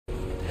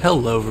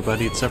Hello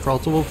everybody, it's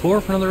Sephiroth4 for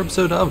another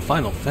episode of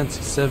Final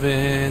Fantasy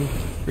VII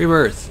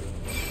Rebirth.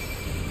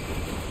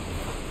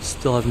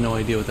 Still have no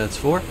idea what that's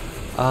for.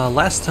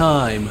 Last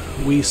time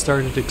we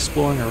started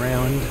exploring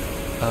around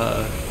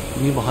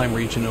Nibelheim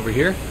region over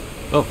here.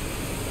 Oh,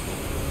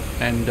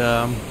 and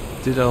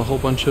did a whole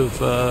bunch of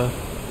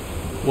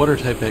water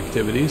type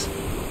activities.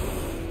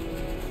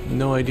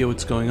 No idea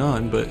what's going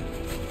on, but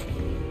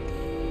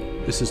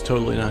this is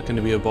totally not going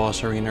to be a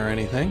boss arena or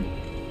anything.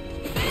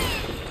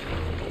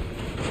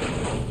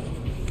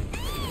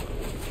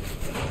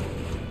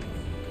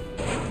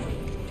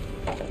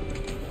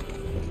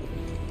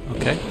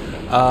 Okay.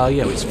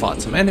 Yeah, we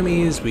fought some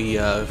enemies, we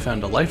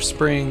found a life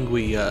spring,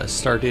 we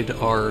started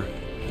our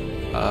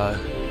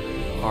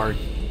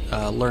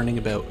learning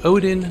about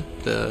Odin,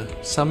 the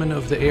summon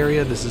of the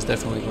area. This is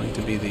definitely going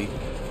to be the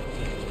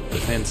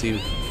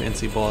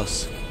fancy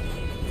boss.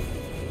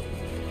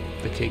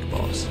 The cake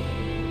boss.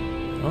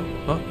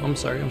 Oh, I'm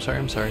sorry.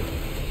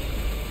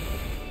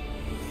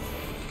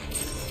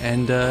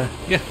 And,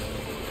 yeah.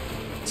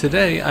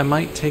 Today, I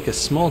might take a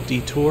small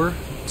detour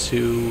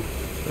to...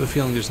 I have a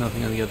feeling there's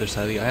nothing on the other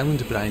side of the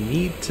island, but I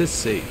need to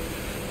see.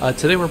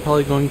 Today we're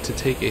probably going to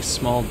take a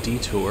small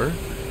detour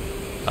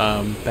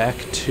back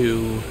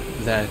to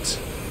that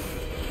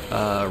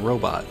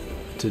robot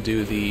to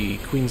do the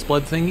Queen's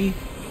Blood thingy.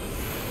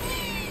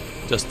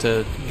 Just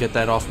to get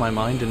that off my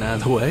mind and out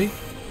of the way.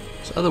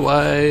 So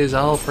otherwise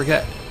I'll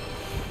forget.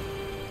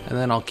 And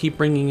then I'll keep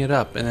bringing it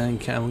up, and then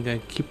I'm going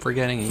to keep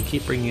forgetting and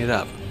keep bringing it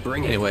up.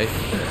 Anyway,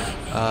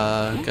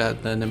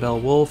 got the Nibel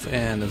Wolf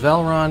and the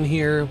Valron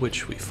here,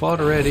 which we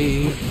fought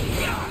already.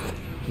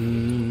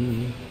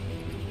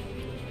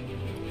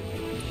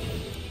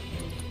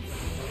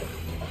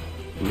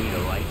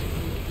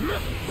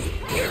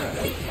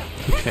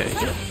 Okay,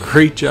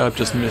 great job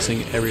just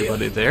missing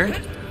everybody there.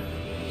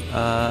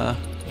 Yeah,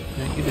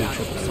 you do a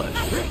triple slash.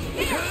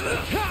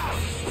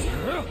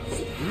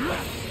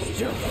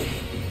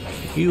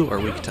 You are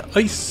weak to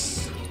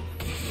ice.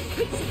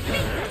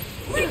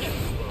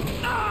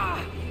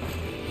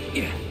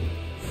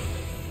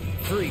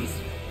 Freeze.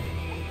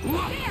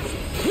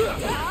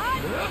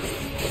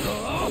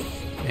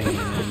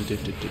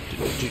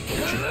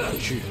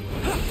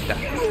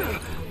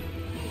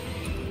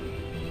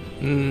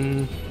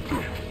 And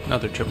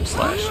another triple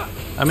slash.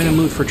 I'm in a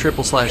mood for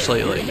triple slash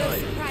lately.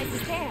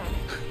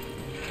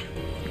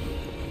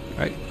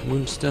 Alright,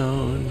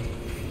 Moonstone.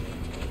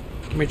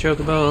 Come here,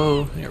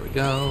 Chocobo. There we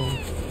go.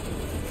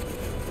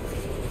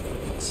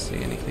 Let's see,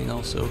 anything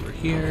else over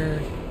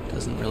here?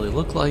 Doesn't really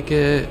look like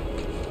it.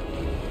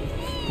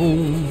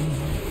 Boom.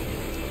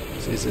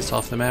 So is this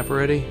off the map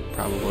already?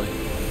 Probably.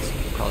 It's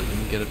probably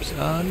gonna get up.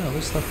 No,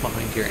 there's stuff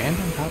behind here and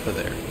on top of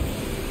there.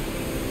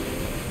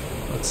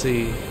 Let's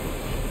see.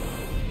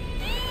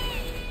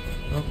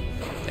 Oh,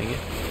 dang it.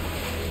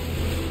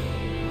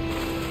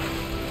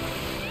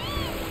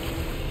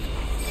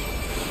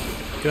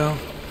 Go.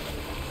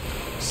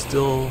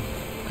 Still,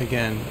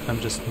 again, I'm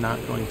just not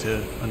going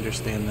to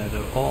understand that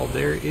at all.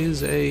 There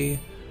is a...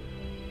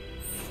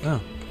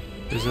 Oh,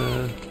 there's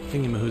a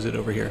thingy-mahoozit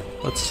over here.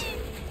 Let's...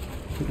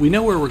 We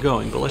know where we're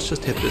going, but let's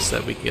just hit this so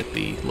that we can get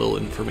the little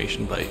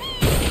information bite.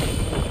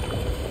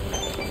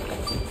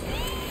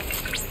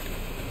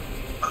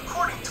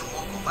 According to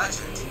local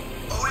legend,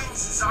 Odin's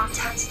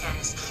Zon-Tetscan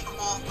is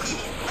capable of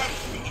leaving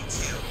anything in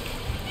two,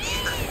 be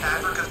it the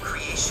fabric of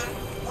creation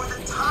or the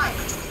time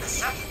between the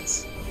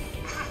seconds.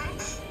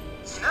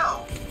 You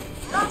know,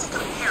 not to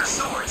compare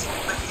swords,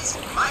 but his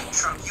might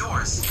trump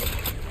yours.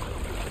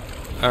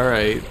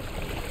 Alright.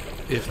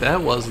 If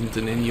that wasn't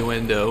an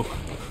innuendo,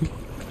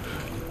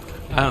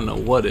 I don't know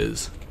what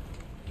is.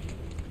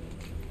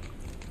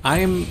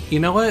 You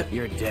know what?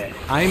 You're dead.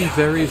 I'm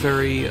very,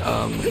 very,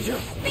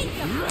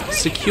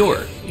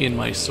 secure in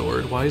my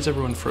sword. Why is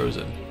everyone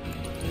frozen?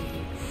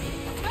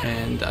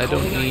 And I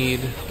don't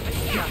need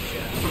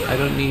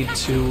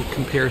to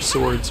compare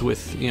swords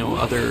with, you know,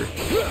 other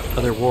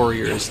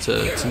warriors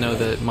to know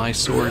that my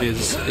sword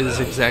is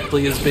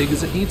exactly as big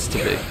as it needs to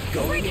be.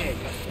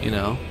 You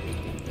know,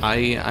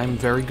 I'm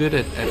very good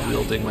at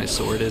wielding my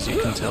sword, as you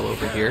can tell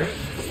over here,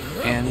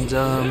 and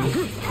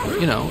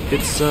you know,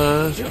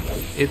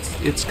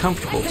 it's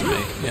comfortable to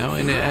me, you know,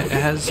 and it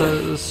has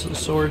this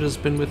sword has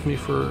been with me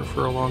for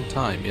a long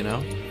time, you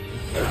know.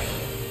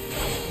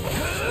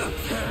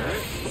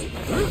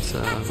 It's, you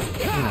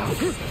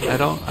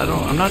know,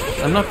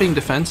 I'm not being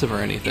defensive or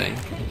anything.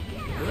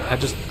 I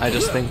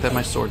just think that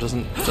my sword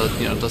doesn't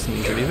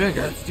need to be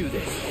bigger. Let's do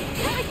this.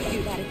 I could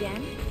do that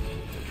again.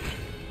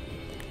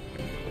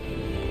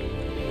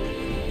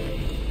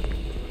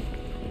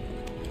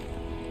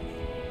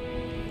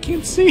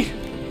 Can't see.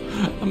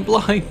 I'm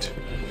blind.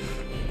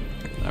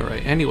 All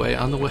right. Anyway,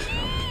 on the way.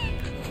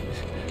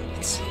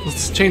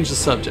 Let's change the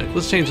subject.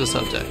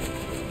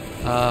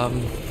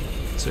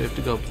 So we have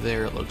to go up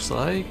there, it looks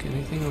like.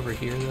 Anything over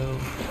here, though?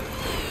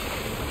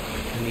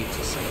 I need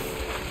to see.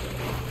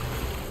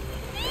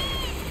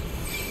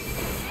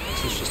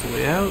 Is this just the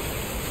way out?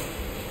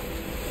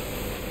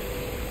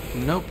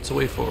 Nope, it's a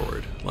way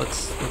forward.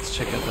 Let's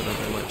check out that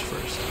other ledge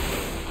first.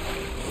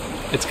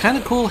 It's kind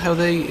of cool how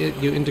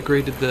you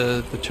integrated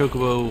the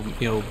chocobo,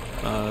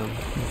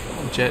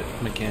 jet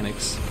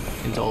mechanics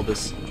into all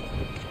this.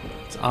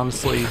 It's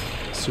honestly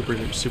super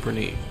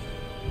neat.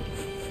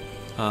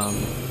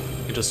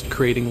 You're just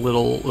creating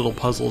little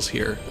puzzles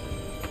here.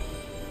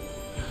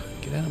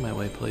 Get out of my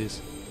way, please.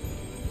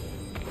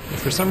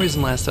 For some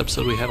reason last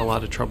episode we had a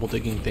lot of trouble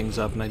digging things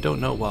up, and I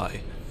don't know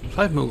why.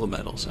 5 Moogle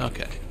medals,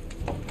 okay.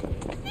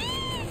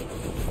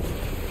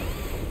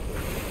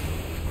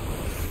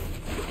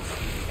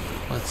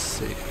 Let's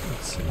see.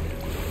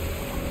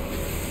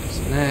 What's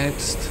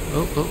next?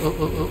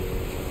 Oh.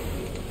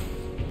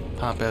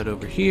 Pop out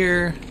over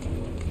here.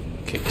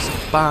 Kick some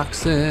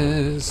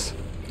boxes.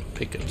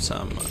 Pick up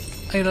some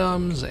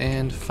items,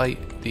 and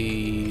fight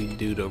the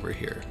dude over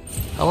here.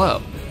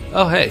 Hello.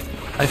 Oh, hey.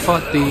 I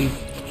fought the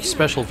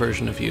special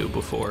version of you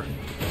before.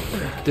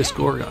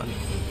 Disgorgon.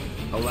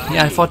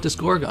 Yeah, I fought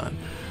Disgorgon.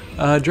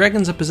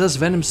 Dragons that possess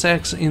venom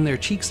sacs in their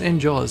cheeks and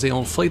jaws. They will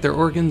inflate their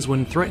organs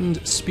when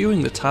threatened,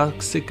 spewing the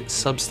toxic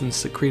substance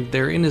secreted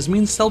therein as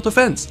means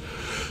self-defense.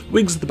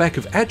 Wings at the back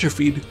have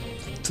atrophied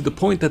to the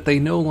point that they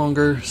no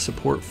longer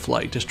support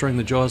flight. Destroying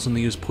the jaws when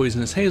they use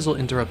poisonous haze will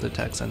interrupt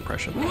attacks and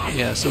pressure.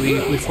 Yeah, so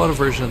we fought a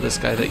version of this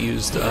guy that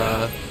used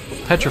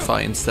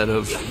petrify instead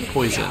of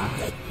poison,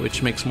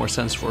 which makes more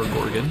sense for a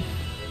Gorgon.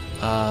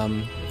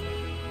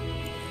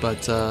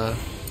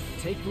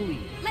 Take the lead.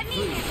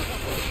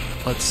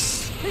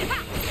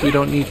 We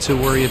don't need to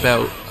worry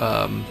about,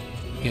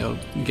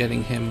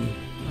 getting him,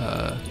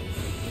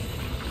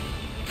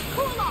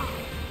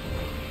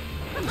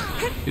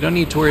 we don't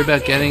need to worry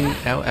about getting,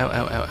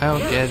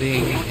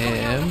 getting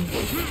him.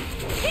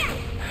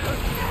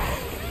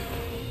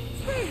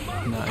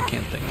 No, I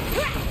can't think.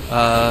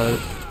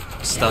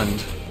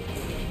 Stunned,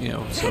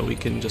 so we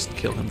can just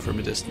kill him from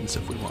a distance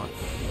if we want.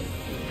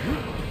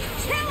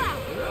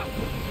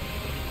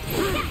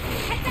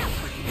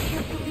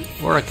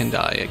 Or I can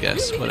die, I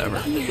guess.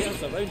 Whatever.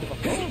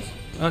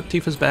 Oh,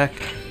 Tifa's back.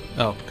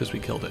 Oh, because we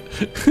killed it.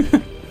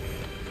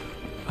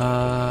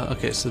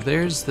 Okay, so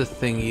there's the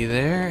thingy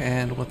there,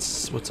 and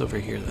what's over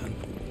here then?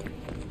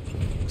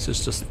 This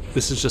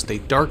is just a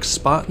dark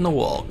spot in the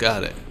wall.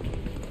 Got it.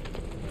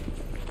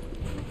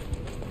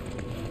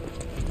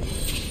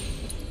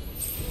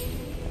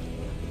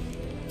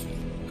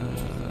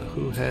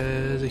 Who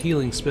has a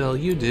healing spell?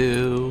 You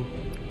do.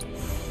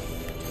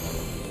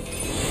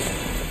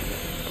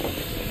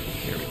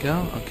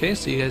 Go. Okay,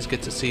 so you guys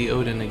get to see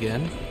Odin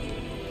again,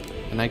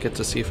 and I get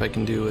to see if I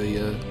can do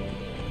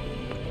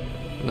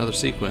another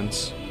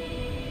sequence.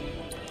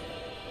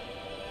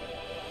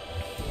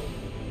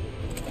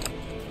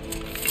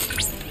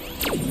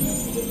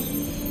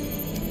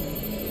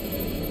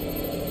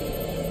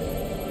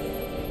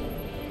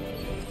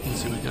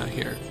 Let's see what we got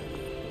here.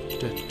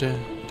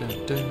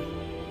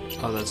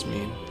 Oh, that's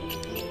mean.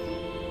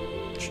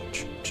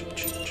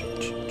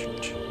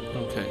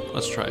 Okay,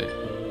 let's try it.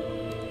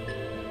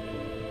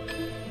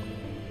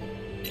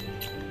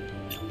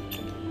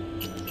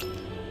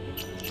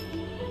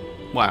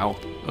 Wow.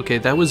 Okay,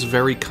 that was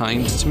very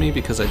kind to me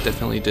because I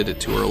definitely did it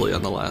too early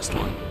on the last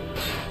one.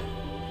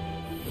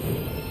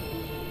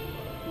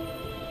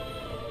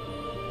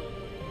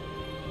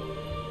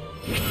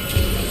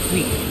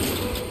 Neat.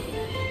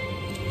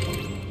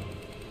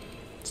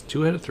 It's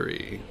 2 out of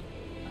 3.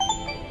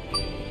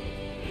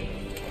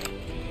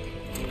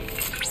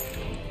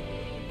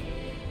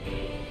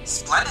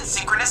 Splendid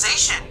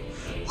synchronization.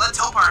 Let's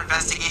hope our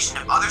investigation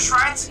of other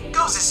shrines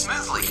goes as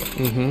smoothly.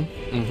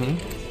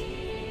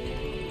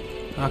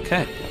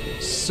 Okay,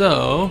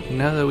 so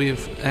now that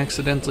we've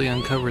accidentally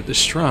uncovered the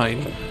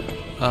shrine,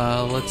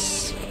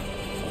 let's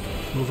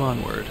move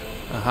onward.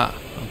 Aha,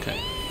 okay.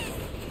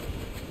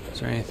 Is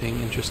there anything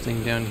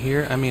interesting down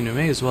here? I mean, we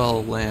may as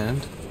well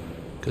land,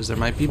 because there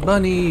might be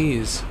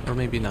bunnies! Or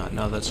maybe not.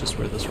 No, that's just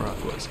where this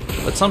rock was.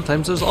 But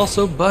sometimes there's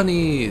also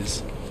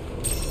bunnies!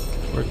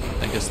 Or,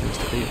 I guess, things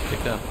to be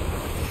picked up.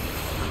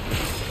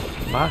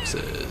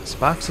 Boxes.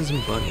 Boxes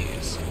and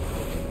bunnies.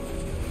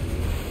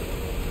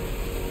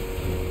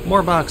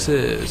 More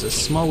boxes. A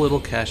small little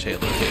cache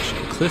location.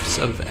 Cliffs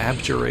of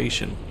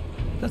Abjuration.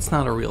 That's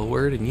not a real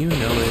word, and you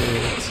know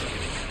it.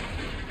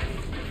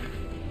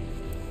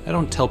 I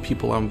don't tell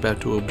people I'm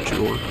about to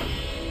abjure.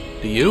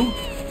 Do you?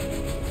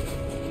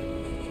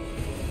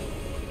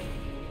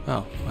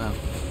 Oh, wow.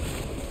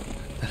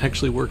 That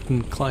actually worked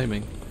in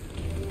climbing.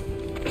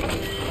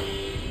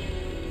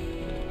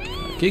 A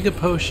Giga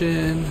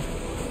Potion.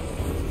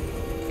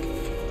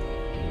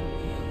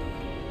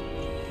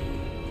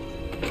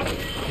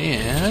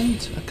 And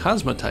a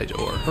Cosmotite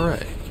ore.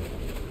 Hooray.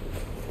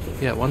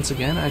 Yeah, once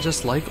again, I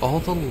just like all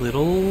the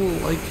little,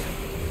 like,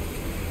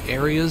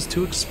 areas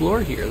to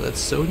explore here. That's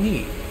so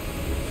neat.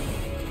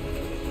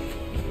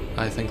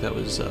 I think that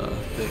was one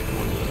of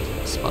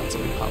the spots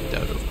that we popped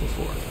out of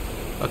before.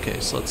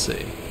 Okay, so let's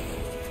see.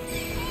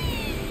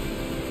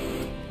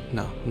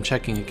 No, I'm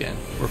checking again.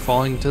 We're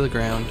falling to the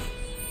ground.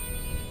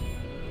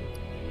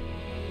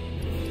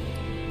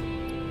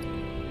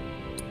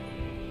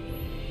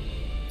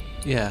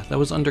 Yeah, that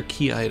was under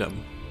key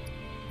item.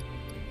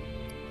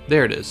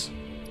 There it is.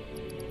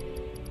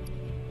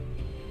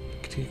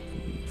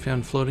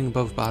 Found floating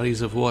above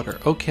bodies of water.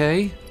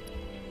 Okay.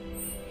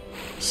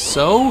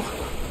 So?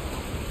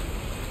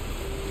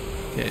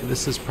 Okay,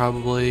 this is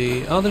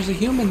probably... Oh, there's a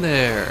human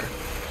there.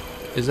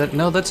 Is that...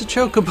 No, that's a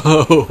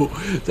chocobo.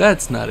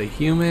 That's not a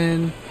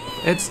human.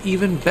 It's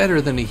even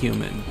better than a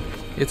human.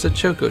 It's a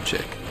choco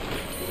chick.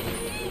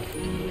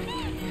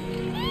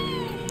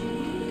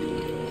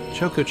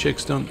 Choco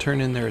chicks don't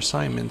turn in their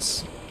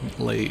assignments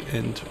late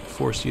and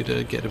force you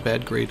to get a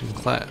bad grade in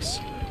class.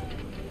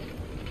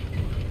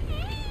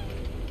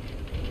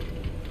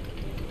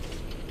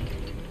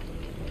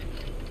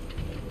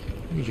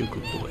 You're a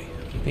good boy.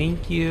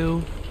 Thank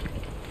you.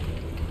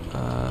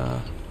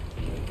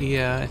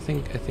 Yeah, I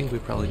think we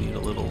probably need a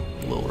little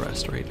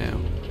rest right now.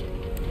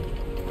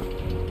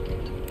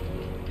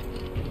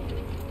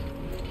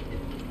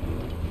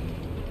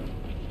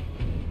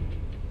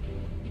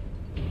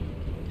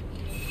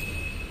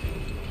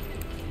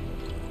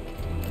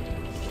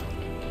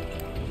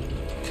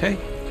 Okay,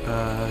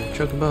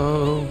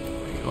 Chocobo,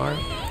 there you are.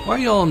 Why are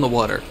you all in the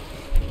water?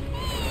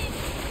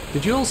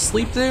 Did you all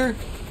sleep there?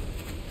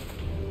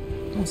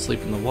 Don't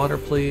sleep in the water,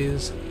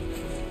 please.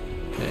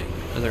 Okay,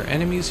 are there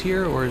enemies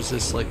here, or is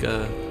this like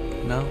a...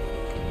 No?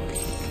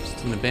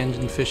 Just an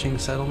abandoned fishing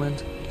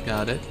settlement?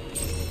 Got it.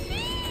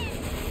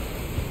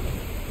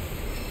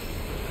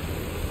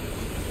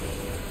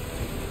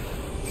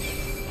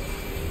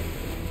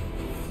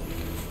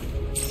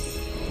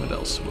 What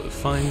else would we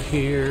find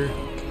here?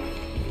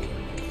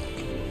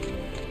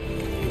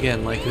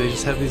 Again, like, they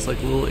just have these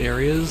like little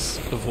areas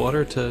of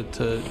water to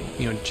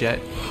you know, jet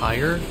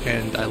higher,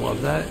 and I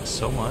love that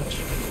so much.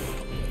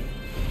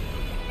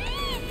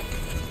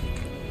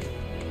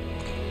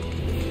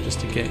 Just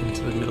to get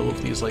into the middle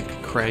of these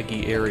like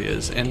craggy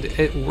areas, and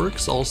it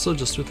works also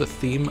just with the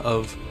theme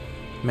of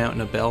Mountain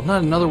of Bell.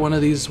 Not another one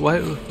of these. Why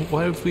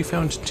have we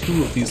found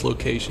 2 of these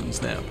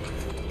locations now?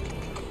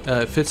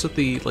 It fits with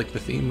the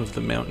theme of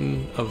the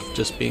mountain, of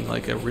just being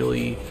like a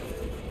really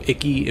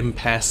icky,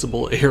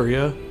 impassable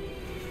area.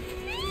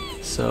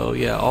 So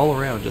yeah, all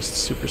around just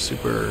super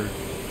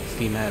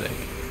thematic.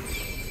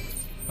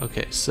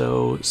 Okay,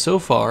 so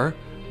far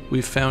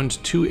we've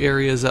found 2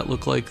 areas that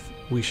look like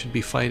we should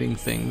be fighting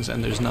things,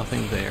 and there's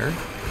nothing there.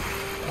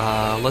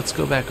 Let's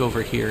go back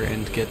over here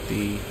and get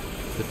the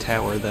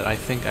tower that I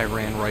think I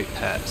ran right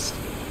past.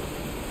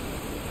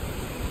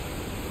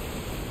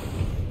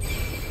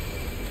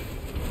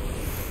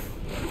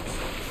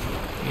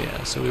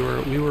 Yeah, so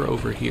we were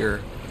over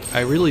here. I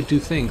really do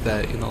think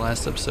that in the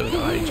last episode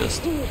I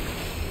just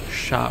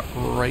shot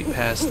right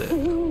past it,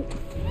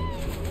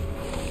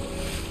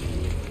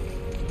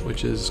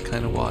 which is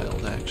kind of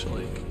wild,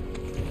 actually.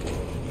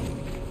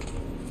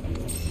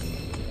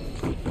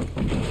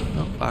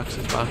 Oh,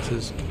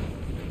 boxes.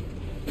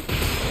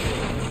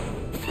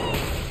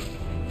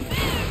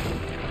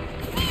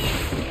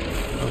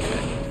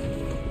 Okay.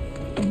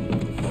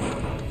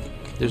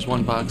 There's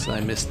one box that I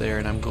missed there,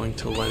 and I'm going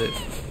to let it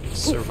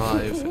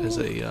survive as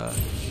a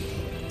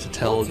to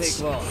tell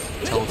its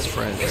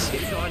friends.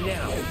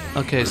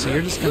 Okay, so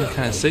you're just gonna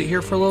kind of sit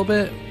here for a little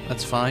bit.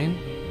 That's fine.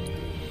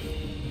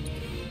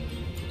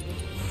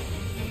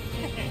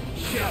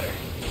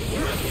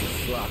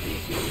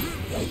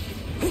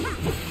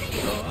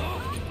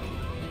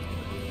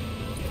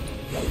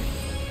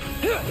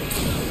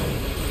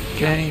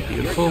 Okay,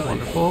 beautiful,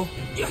 wonderful.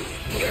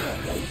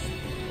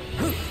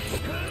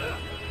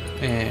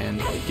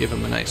 And give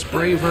him a nice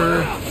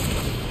braver.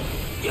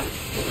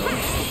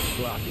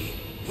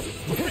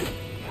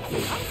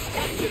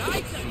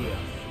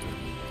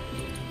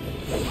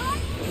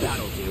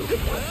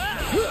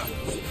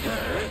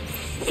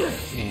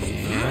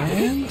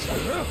 And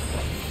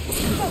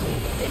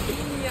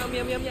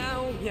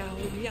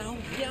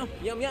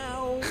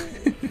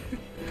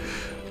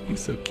he's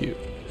so cute.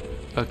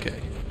 Okay.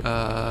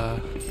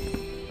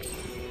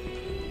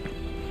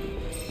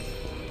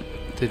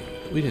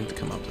 We didn't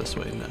come up this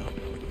way, no.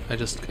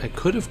 I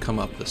could have come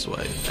up this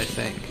way, I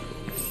think.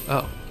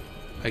 Oh,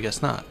 I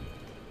guess not.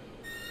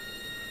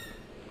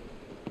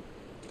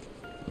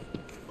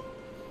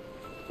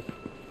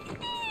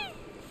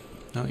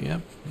 Oh, yeah,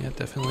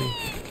 definitely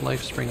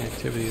life spring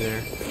activity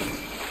there.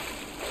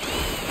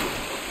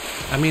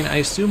 I mean, I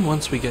assume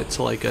once we get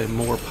to like a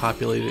more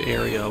populated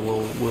area,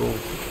 we'll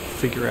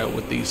figure out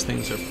what these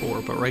things are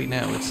for, but right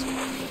now it's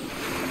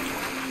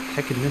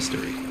heckin'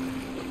 mystery.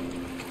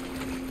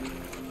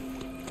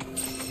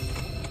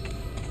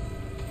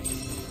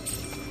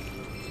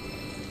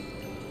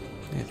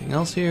 Anything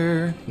else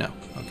here? No.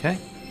 Okay.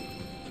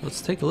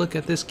 Let's take a look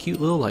at this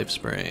cute little life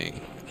spring.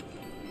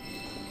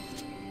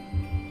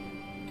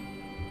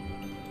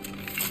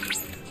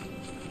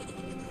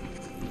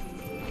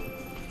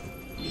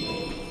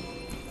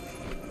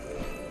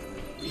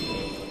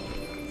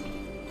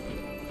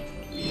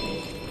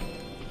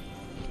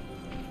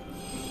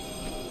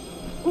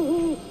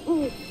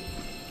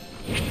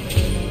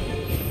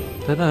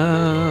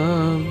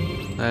 Ta-da!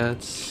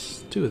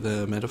 That's 2 of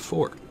them out of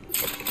 4.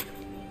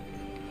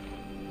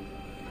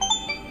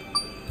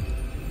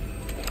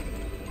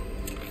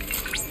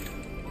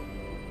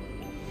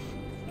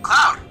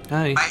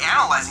 Hi. By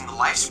analyzing the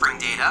LifeSpring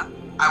data,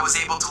 I was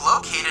able to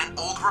locate an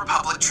old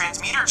Republic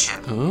transmitter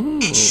chip. Oh.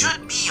 It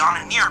should be on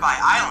a nearby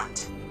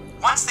island.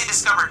 Once they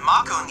discovered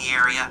Mako in the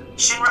area,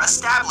 Shinra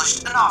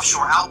established an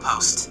offshore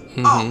outpost.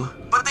 Oh,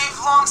 but they've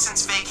long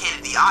since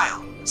vacated the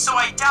isle, so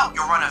I doubt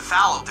you'll run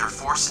afoul of their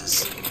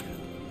forces.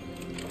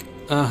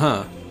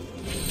 Uh-huh.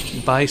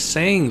 By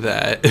saying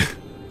that...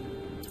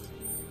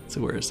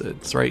 So where is it?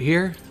 It's right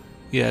here?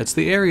 Yeah, it's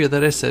the area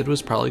that I said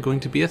was probably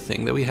going to be a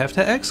thing that we have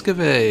to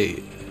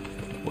excavate.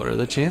 What are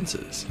the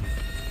chances?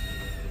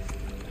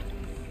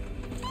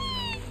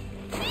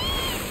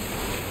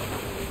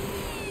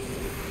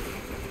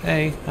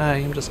 Hey, hi,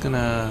 I'm just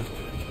gonna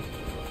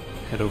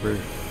head over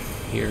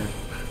here.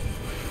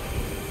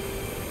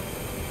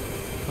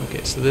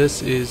 Okay, so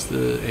this is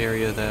the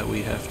area that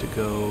we have to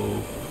go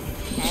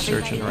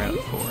searching around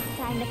for.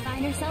 Time to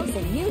find ourselves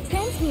a new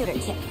transmuter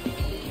chip.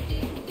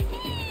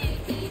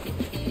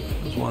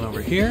 There's one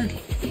over here.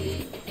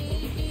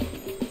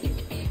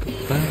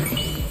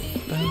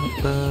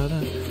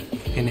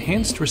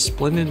 Enhanced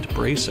Resplendent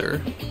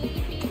Bracer.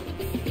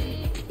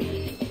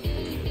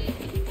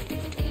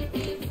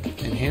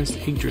 Enhanced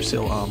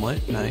Yggdrasil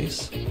Omelet.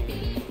 Nice. Okay,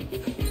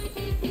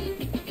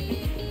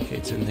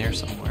 it's in there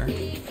somewhere.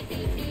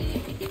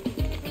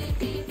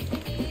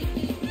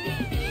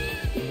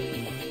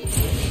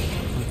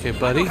 Okay,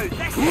 buddy.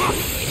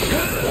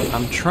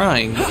 I'm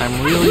trying.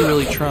 I'm really,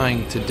 really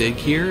trying to dig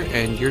here,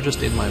 and you're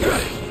just in my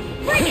way.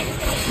 Bring it!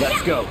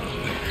 Let's go.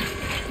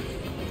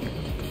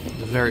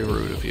 Very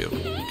rude of you.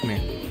 Come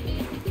here.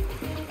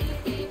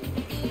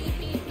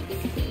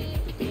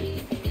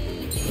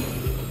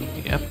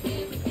 Yep.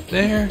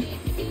 There.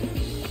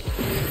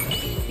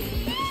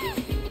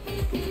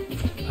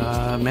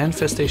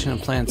 Manifestation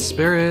of Plant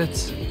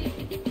Spirit.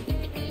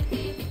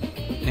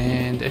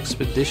 And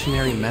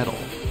Expeditionary Metal.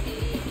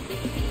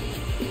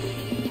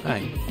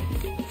 Hi.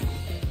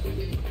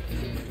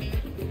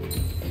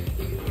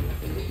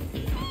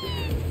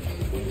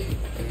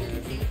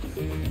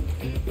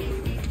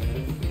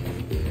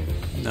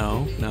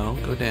 No, no,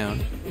 go down.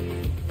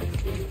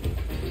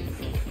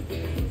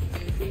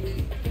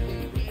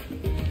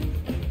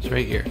 It's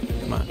right here.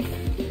 Come on.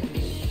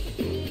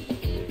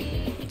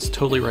 It's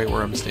totally right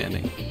where I'm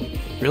standing.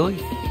 Really?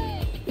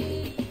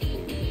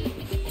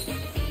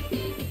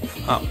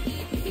 Oh.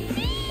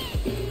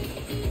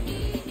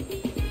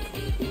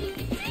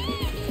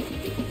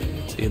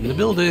 It's in the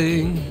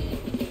building.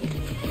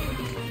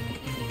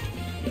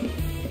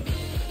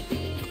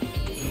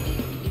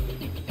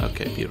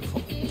 Okay,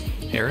 beautiful.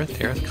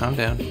 Aerith, calm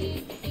down.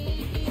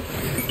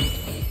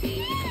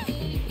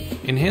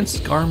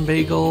 Enhanced Garm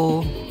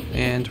Bagel,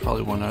 and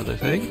probably one other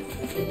thing.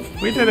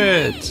 We did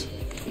it!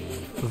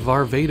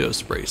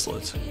 Varvados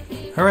Bracelet.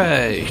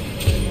 Hooray!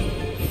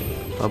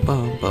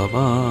 Ba-bum,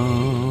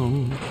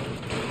 ba-bum.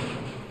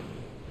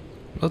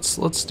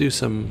 Let's do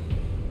some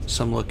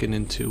looking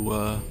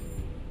into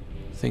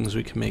things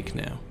we can make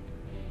now.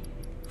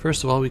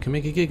 First of all, we can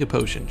make a Giga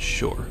Potion,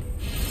 sure.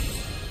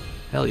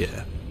 Hell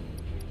yeah.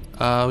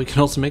 We can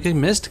also make a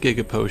Mist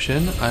Giga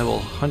Potion. I will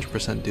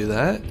 100% do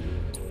that.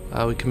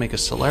 We can make a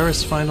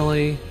Solaris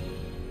finally,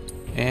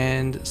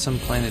 and some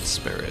Planet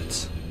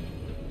Spirits.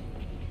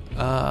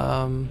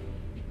 We'll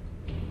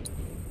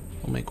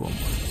make one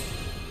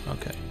more.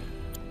 Okay.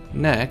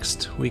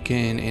 Next, we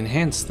can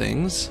enhance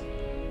things,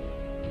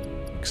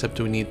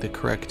 except we need the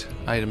correct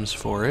items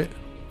for it.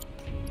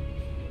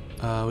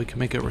 We can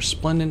make a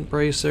Resplendent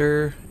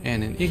Bracer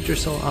and an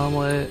Yggdrasil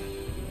Omelet.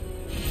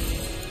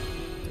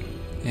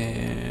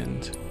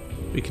 And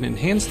we can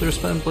enhance the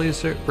Resplendent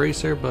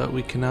Bracer, but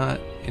we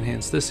cannot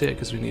enhance this yet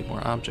because we need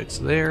more objects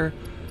there.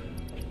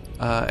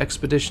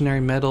 Expeditionary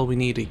Metal, we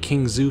need a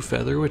King Zoo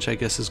Feather, which I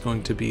guess is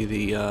going to be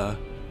the,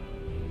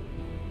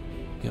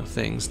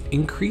 things.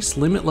 Increase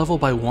limit level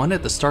by 1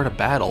 at the start of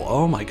battle.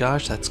 Oh my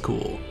gosh, that's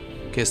cool.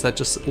 Okay, so that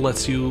just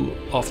lets you,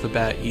 off the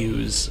bat,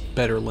 use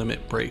better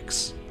limit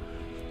breaks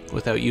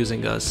without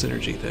using a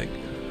synergy thing.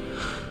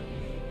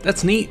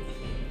 That's neat.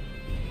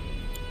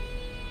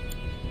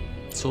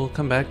 So we'll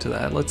come back to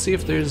that. Let's see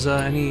if there's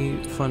any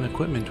fun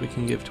equipment we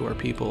can give to our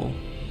people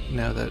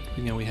now that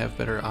we have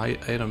better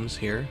items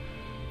here.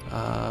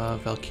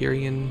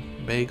 Valkyrian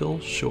Bagel,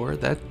 sure.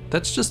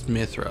 That's just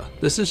Mithra.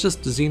 This is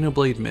just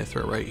Xenoblade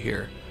Mithra right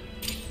here.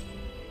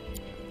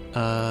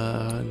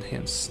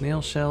 Enhanced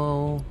Snail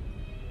Shell.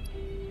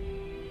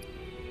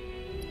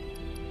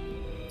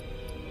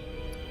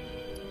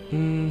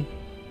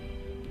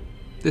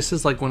 This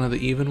is like one of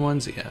the even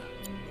ones, yeah.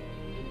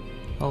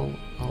 I'll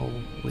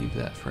leave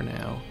that for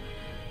now.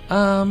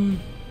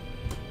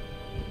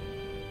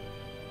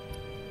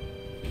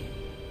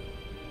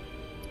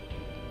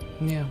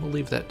 Yeah, we'll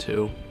leave that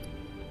too.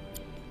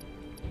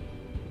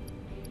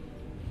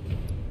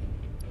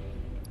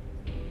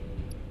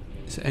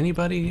 Is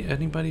anybody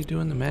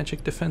doing the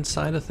magic defense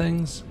side of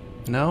things?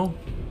 No?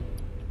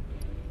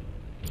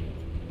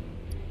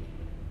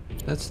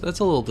 That's a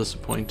little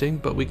disappointing,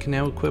 but we can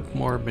now equip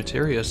more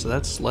materia, so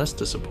that's less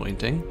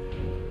disappointing.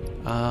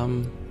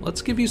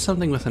 Let's give you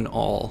something with an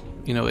all.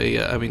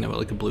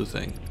 Like a blue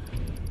thing.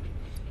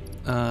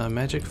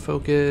 Magic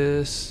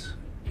focus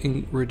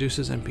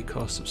reduces MP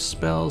cost of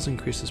spells,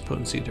 increases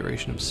potency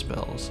duration of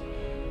spells.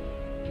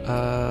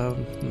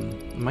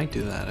 Might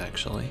do that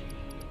actually.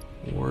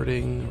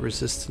 Warding,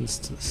 resistance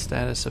to the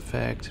status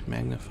effect,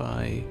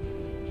 magnify.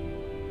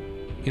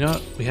 You know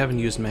what? We haven't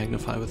used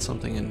magnify with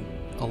something in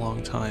a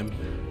long time.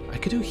 I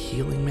could do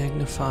healing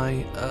magnify.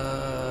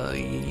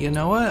 You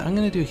know what? I'm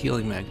gonna do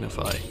healing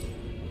magnify.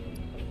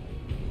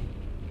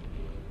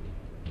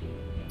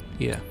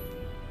 Yeah.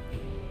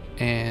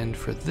 And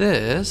for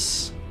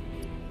this,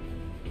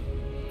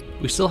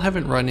 we still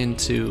haven't run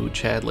into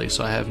Chadley,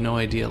 so I have no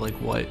idea like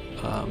what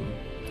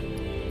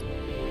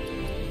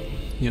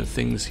you know,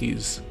 things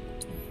he's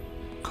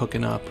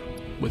cooking up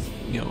with,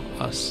 you know,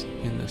 us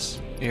in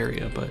this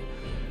area, but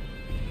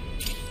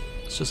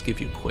let's just give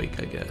you Quake,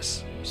 I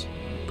guess.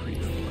 Brief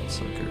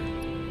Bloodsucker.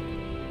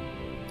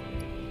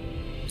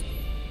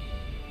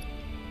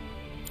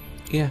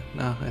 Yeah,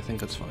 no, I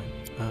think that's fine.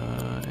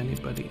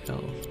 Anybody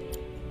else?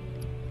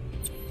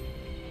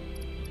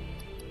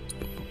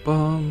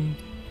 Bum.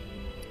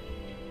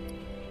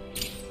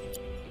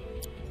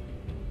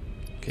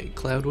 Okay,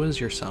 Cloud was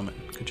your summon.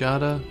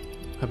 Kajada.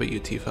 How about you,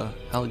 Tifa?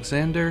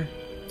 Alexander.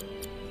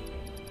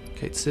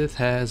 Kate Sith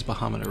has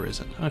Bahamut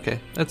Arisen.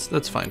 Okay,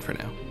 that's fine for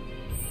now.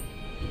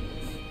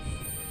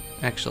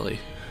 Actually,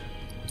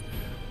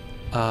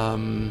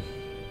 I'm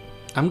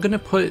gonna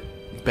put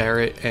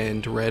Barrett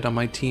and Red on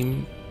my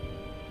team.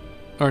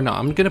 Or no,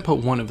 I'm gonna put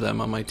one of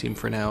them on my team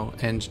for now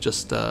and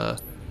just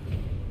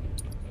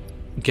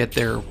get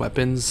their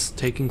weapons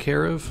taken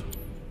care of.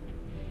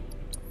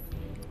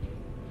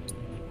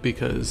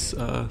 Because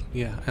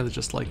yeah, I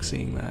just like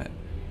seeing that.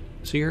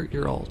 So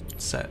you're all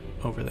set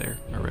over there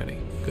already.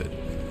 Good.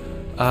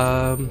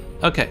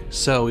 Okay,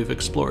 so we've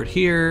explored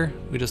here.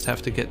 We just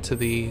have to get to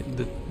the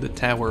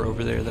tower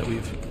over there that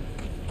we've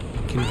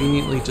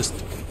conveniently just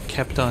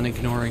kept on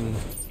ignoring.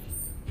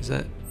 Is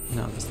that?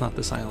 No, that's not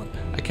this island.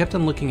 I kept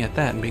on looking at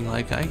that and being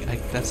like,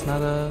 that's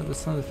not a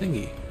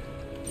thingy.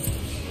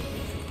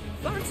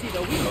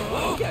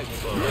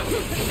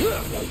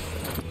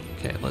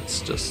 Okay,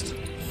 let's just.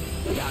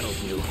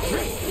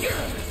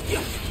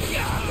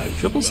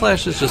 Triple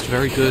Slash is just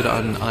very good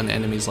on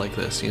enemies like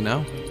this, you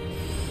know?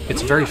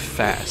 It's very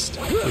fast,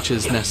 which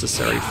is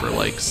necessary for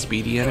like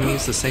speedy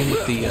enemies. The same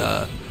with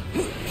the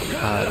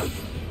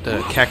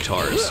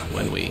Cactars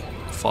when we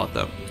fought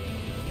them.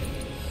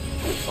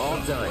 All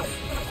done.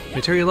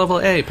 Material level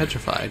A,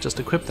 Petrify. Just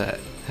equip that.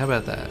 How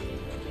about that?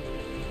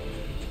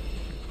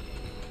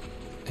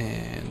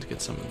 And get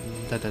some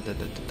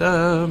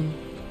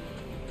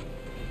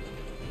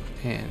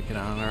and get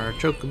on our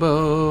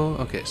chocobo.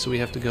 Okay, so we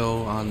have to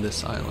go on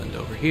this island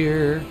over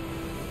here.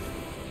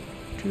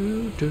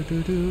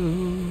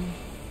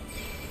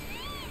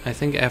 I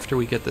think after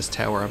we get this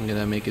tower, I'm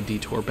gonna make a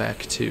detour back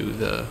to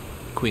the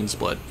Queen's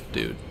Blood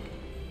dude.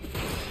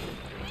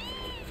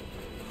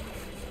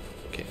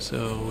 Okay,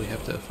 so we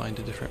have to find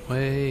a different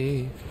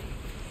way.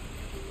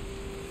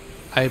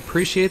 I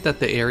appreciate that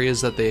the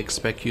areas that they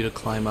expect you to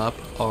climb up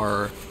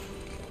are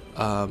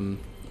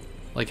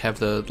like have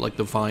the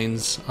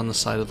vines on the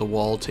side of the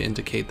wall to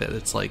indicate that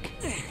it's like,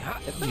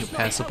 you know,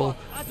 passable.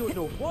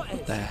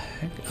 What the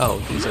heck? Oh,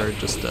 these are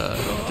just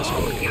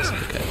Discordians.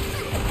 Okay.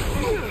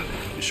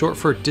 Short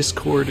for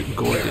Discord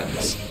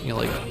Gordons. You know,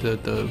 like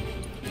the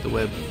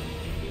web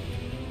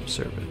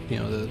server. You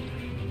know, the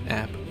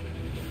app.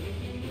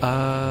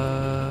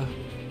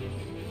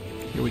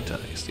 Here we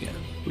dice. Yeah,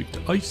 we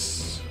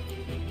dice.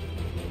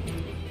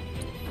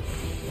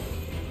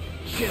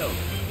 Kill.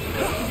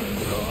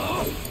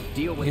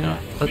 Deal with you know,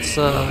 let's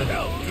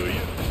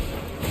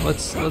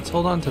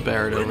hold on to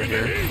Barrett over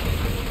here.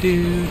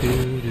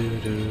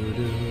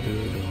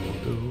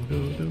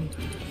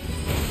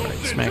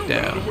 Alright, smack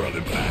down.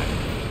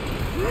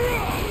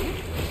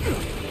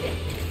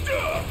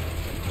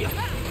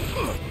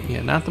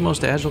 Yeah, not the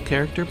most agile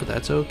character, but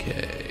that's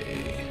okay.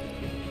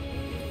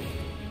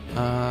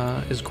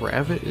 Is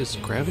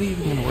gravity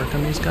even gonna work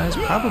on these guys?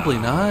 Probably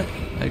not.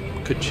 I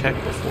could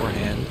check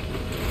beforehand.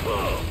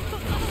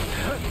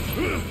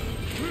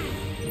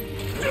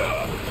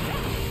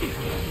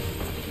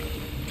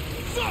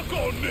 Suck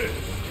on this.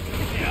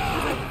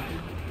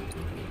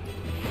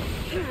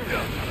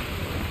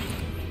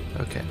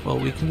 Okay, well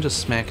we can just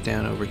smack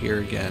down over here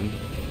again.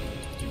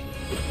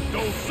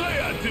 Don't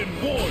say I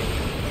didn't warn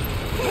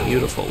you.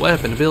 Beautiful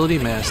weapon ability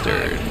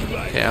mastered.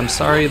 Okay, I'm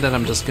sorry that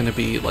I'm just gonna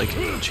be like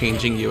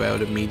changing you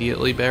out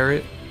immediately,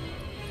 Barrett,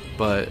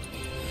 but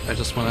I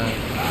just wanna.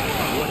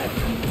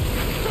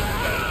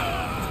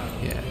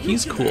 Yeah,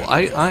 he's cool.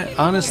 I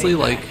honestly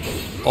like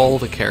all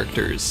the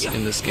characters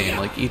in this game.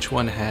 Like each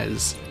one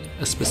has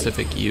a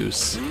specific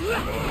use,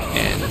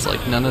 and it's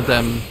like none of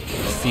them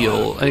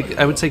feel.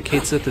 I would say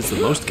Kate Sith is the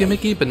most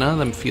gimmicky, but none of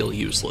them feel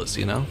useless.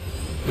 You know,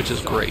 which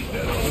is great.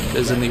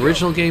 Because in the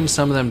original game,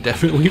 some of them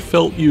definitely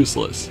felt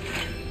useless.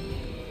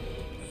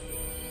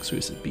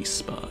 Exquisite Beast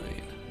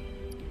Spine.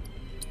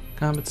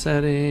 Combat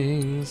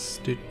settings.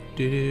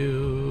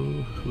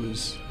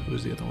 Who's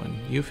the other one?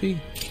 Yuffie?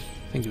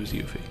 I think it was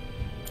Yuffie.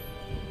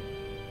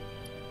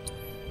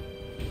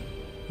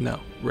 No,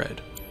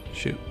 red.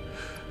 Shoot.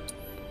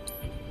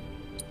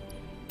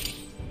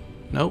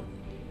 Nope.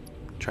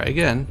 Try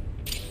again.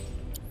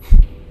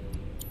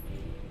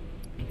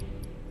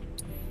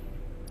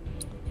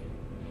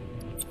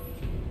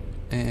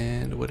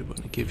 And what do we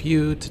want to give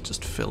you to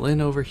just fill in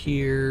over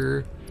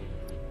here?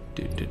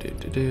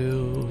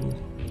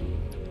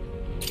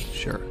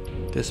 Sure.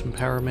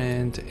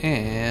 Disempowerment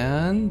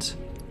and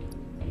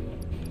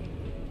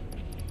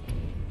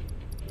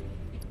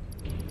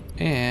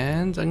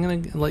I'm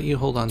gonna let you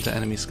hold on to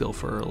enemy skill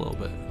for a little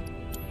bit.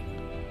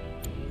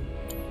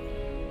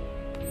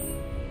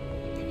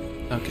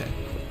 Okay.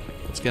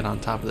 Let's get on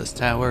top of this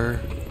tower.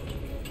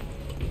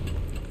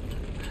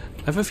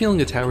 I have a feeling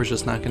the tower's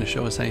just not going to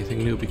show us anything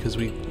new because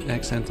we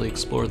accidentally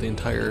explored the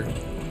entire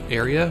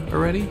area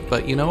already,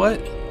 but you know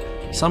what?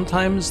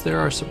 Sometimes there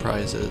are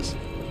surprises.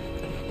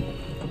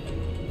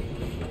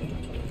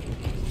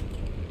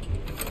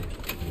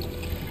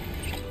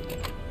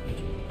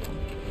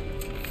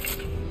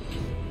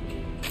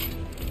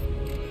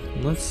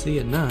 Let's see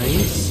a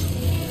nice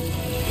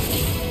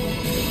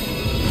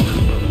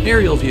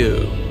aerial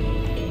view.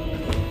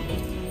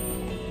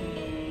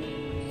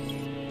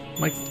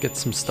 Might get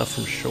some stuff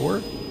from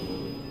shore.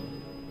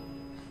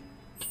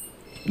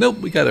 Nope,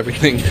 we got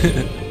everything.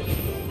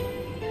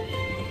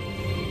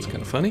 It's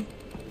kind of funny.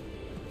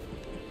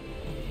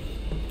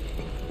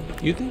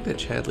 You'd think that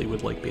Chadley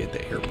would like be at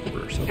the airport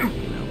or something,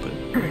 you know,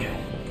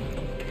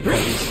 but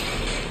he's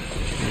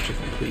much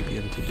of a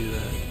plebeian to do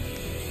that.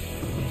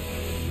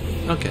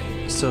 Okay,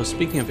 so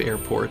speaking of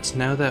airports,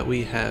 now that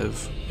we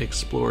have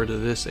explored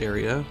this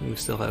area, we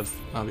still have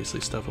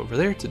obviously stuff over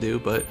there to do,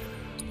 but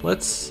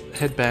let's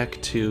head back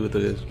to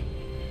the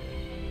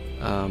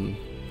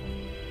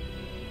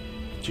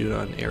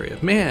Junon area.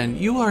 Man,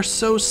 you are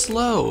so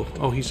slow!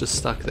 Oh, he's just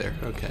stuck there.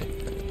 Okay.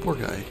 Poor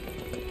guy.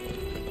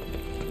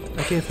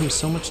 I gave him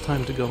so much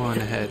time to go on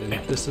ahead, and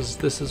this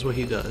is what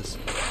he does.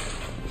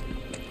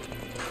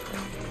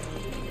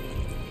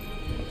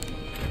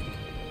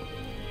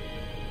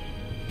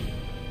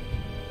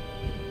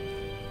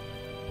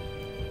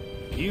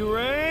 You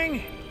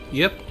rang?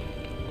 Yep.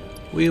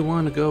 We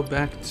want to go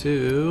back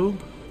to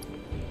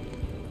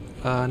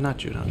not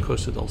Junon,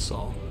 Costa del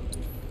Sol.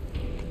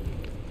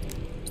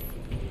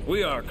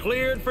 We are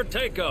cleared for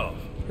takeoff.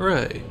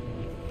 Hooray.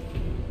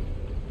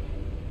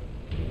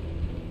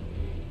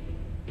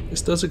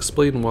 This does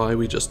explain why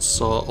we just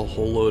saw a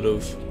whole load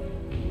of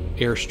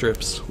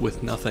airstrips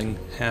with nothing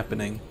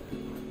happening.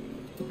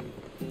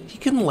 He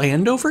can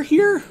land over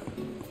here?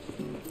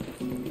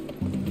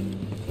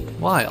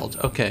 Wild.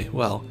 Okay,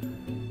 well,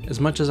 as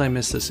much as I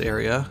miss this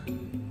area,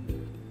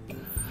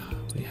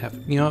 we have,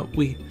 you know,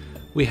 we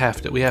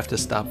have to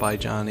stop by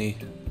Johnny.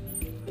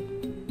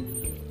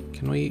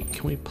 Can we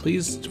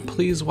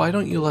please, why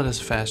don't you let us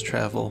fast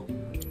travel?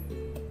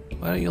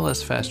 Why don't you let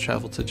us fast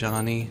travel to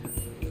Johnny?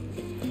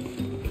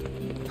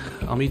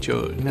 I'll meet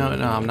you. No,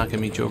 I'm not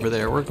gonna meet you over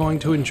there. We're going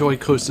to enjoy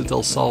Costa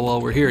del Sol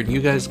while we're here, and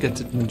you guys get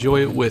to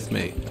enjoy it with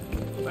me.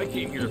 I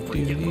came here to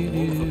forget the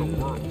rules of the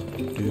world.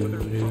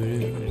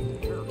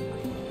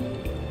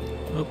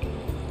 Oh,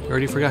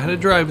 already forgot how to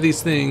drive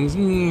these things.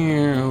 I've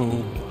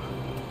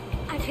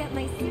got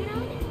my suit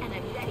on and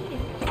I'm ready to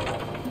go.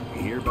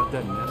 You hear about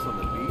that mess on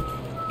the beach?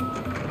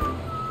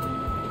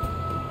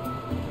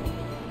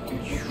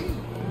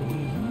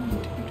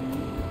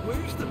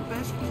 Where's the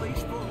best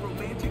place for a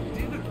romantic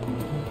dinner?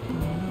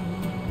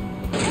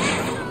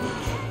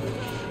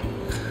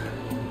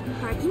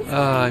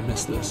 I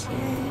missed this.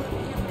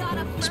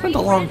 We spent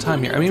a long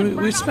time here. I mean,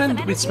 we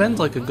spend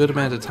like a good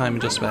amount of time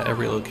in just about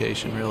every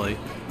location, really.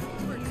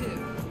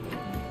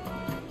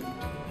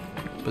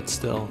 But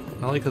still,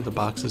 I like that the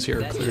boxes here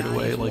are cleared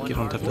away, like you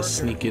don't have to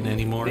sneak in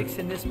anymore.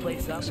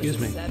 Excuse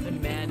me.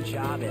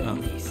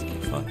 Oh,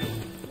 fun.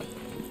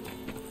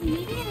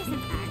 Maybe it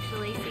isn't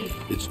actually safe.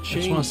 It's I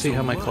just want to see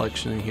how my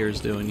collection in here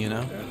is doing, you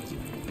know?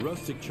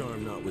 Rustic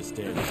charm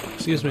notwithstanding.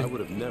 Excuse me. I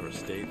would have never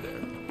stayed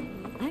there.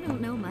 I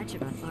don't know much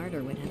about art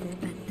or whatever,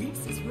 but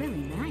this is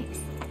really nice.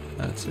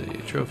 Let's see,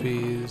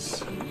 trophies.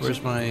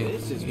 Where's my,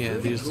 yeah,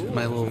 these,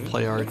 my little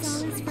play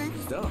arts.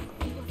 Stuff.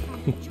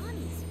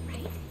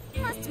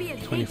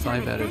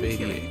 25 out of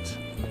 88.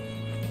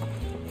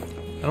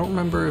 I don't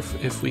remember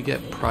if we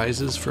get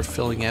prizes for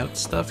filling out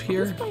stuff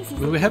here. I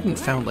mean, we haven't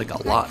found like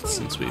a lot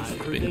since we've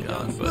been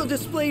gone, We'll but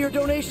display your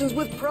donations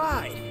with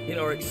pride in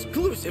our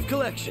exclusive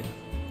collection.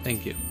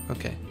 thank you.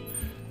 Okay.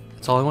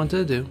 That's all I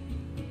wanted to do.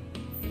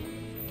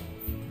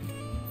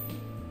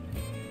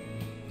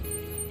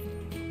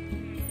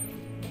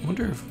 I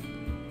wonder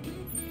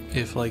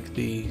if like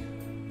the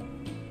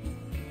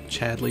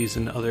Chadleys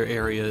in other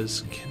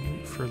areas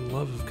can, for the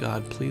love of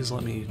God, please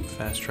let me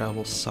fast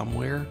travel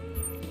somewhere.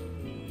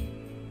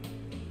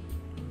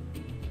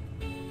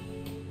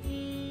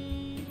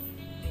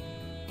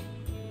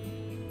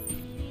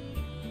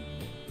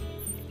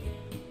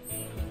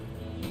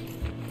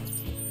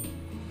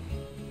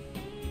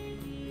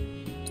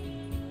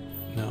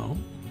 No.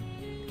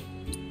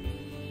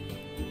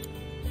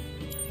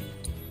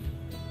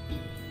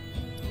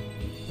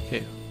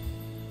 Okay.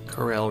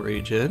 Corral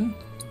region.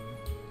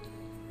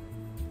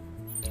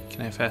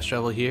 Can I fast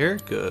travel here?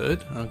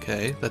 Good.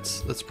 Okay,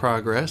 that's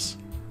progress.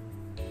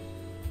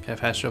 Can I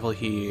fast travel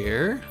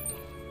here?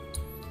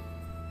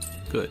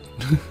 Good.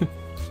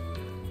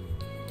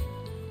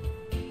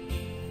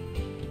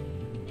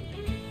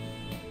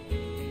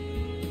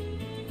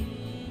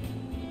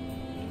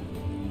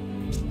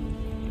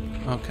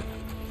 Okay.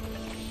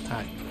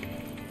 Hi.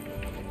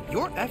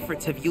 Your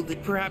efforts have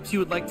yielded. Perhaps you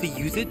would like to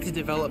use it to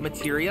develop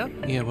materia?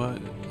 Yeah,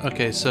 but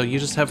okay, so you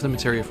just have the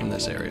materia from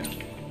this area.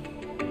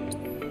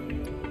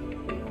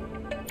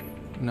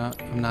 No,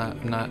 I'm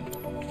not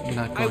going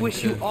I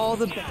wish to. you all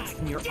the best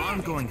in your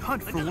ongoing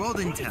hunt for world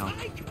intel.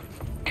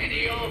 There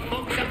you go.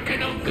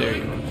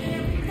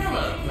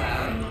 Hello,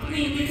 Cloud.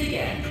 We meet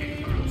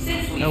again.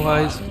 Since we No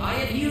fought, eyes. I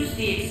have used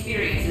the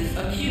experiences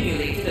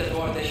accumulated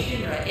aboard the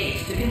Shinra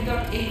 8 to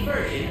conduct a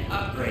version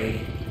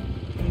upgrade.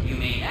 You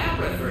may now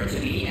refer to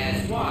me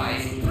as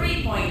Wise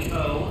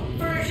 3.0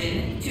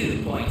 version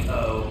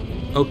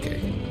 2.0.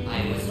 Okay.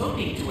 I was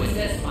hoping to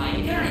assess my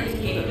current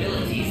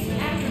capabilities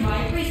after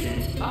my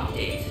recent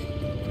update.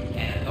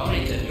 An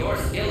opponent of your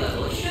skill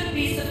level should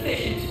be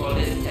sufficient for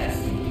this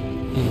test.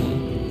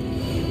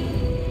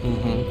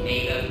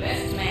 May the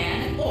best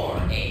man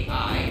or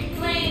AI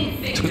claim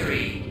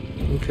victory.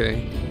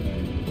 Okay.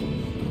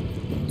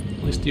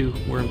 At least you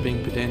weren't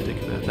being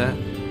pedantic about that.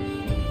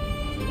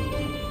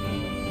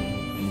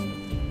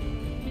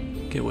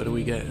 Okay, what do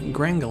we get?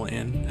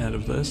 Grangalan out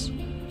of this.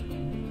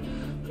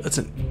 That's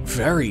a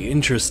very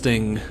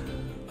interesting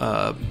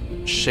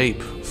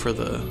shape for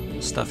the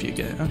stuff you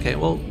get. Okay,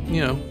 well,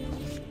 you know,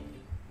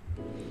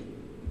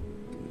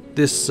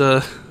 this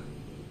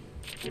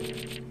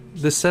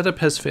this setup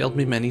has failed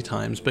me many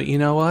times, but you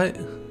know what?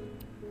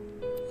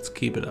 Let's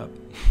keep it up.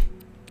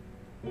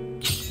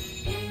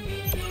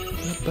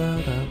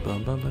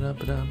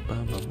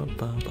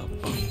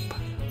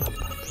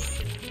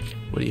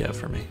 What do you have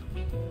for me?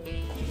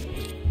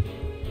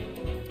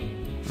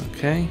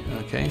 Okay,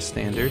 okay,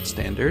 standard.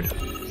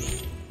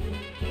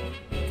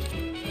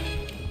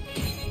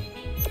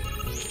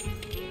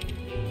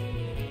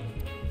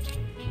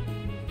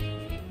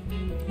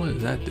 What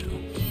does that do?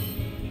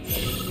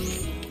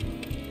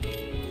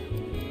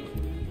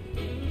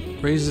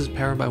 Raises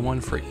power by 1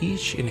 for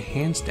each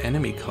enhanced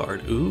enemy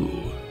card.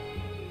 Ooh.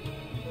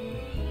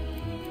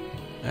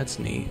 That's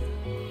neat.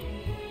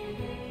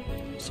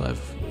 So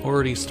I've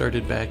already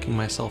started backing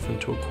myself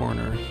into a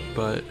corner,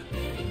 but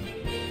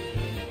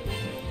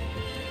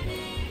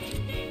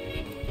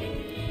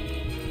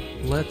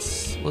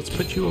let's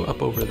put you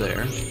up over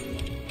there.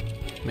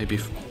 Maybe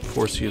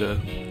force you to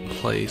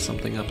play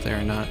something up there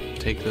and not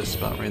take this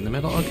spot right in the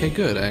middle. Okay,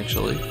 good,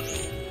 actually.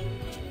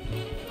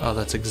 Oh,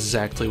 that's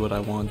exactly what I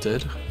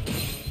wanted.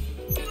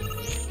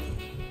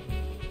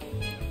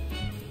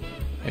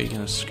 How are you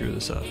gonna screw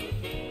this up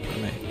for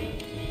me?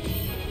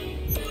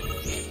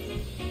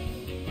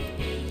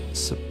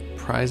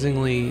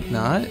 Surprisingly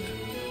not?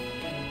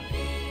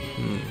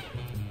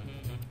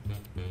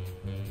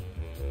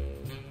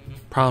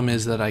 Problem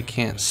is that I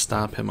can't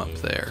stop him up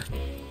there.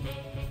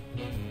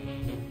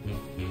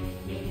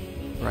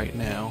 Right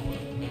now.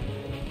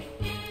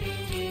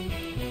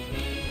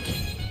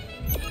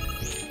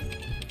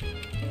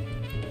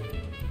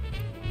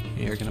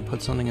 You're gonna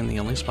put something in the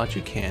only spot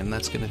you can.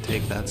 That's gonna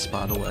take that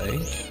spot away.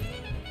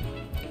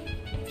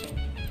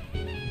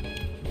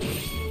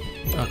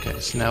 Okay,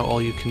 so now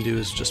all you can do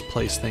is just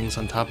place things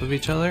on top of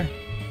each other?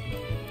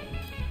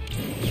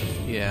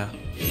 Yeah.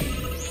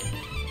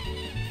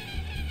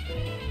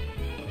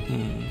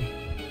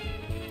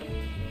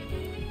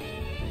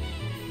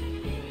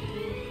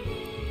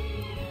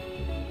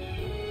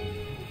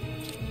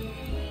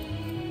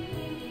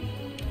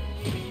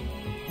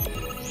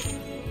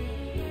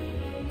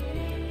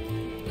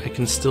 I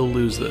can still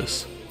lose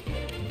this.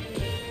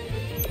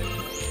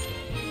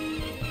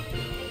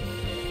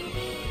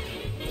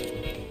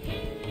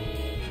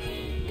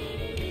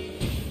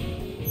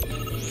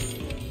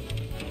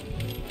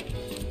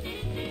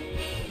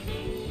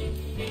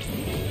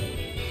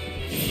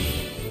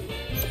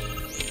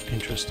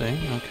 Interesting,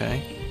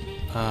 okay.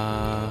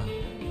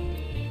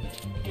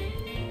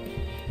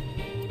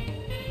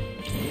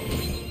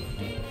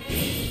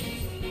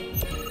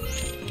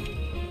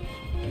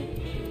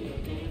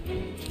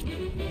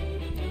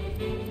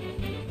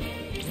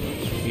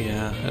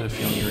 Yeah, I had a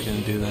feeling you were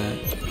gonna do that.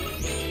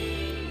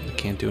 I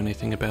can't do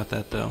anything about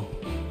that though.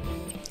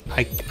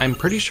 I'm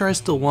pretty sure I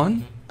still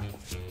won.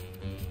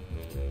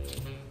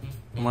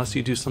 Unless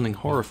you do something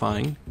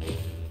horrifying.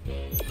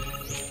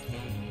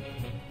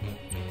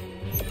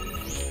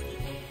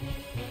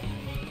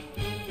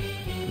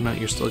 If not,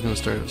 you're still gonna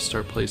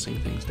start placing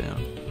things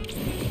down.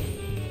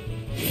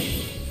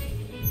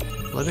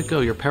 Let it go,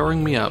 you're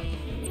powering me up.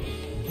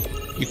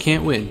 You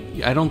can't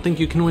win. I don't think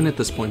you can win at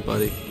this point,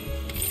 buddy.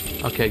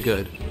 Okay,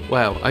 good.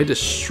 Wow, I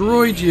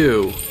destroyed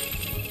you!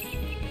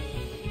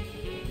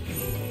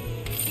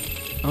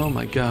 Oh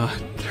my god,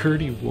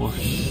 31.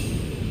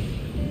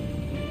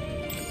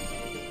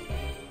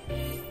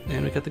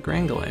 And we got the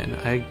Grangalan.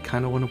 I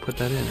kind of want to put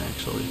that in,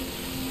 actually.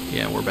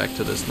 Yeah, we're back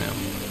to this now.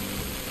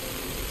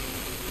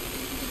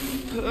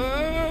 Why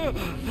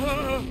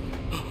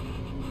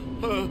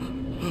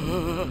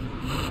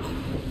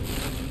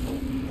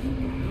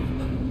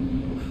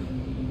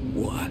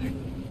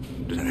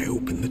did I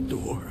open the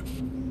door?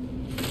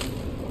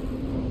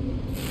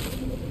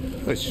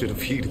 I should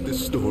have heeded the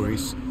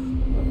stories,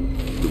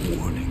 the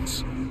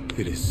warnings.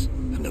 It is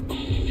an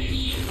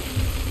abomination.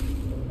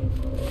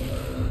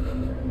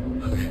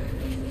 I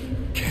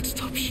can't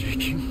stop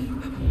shaking.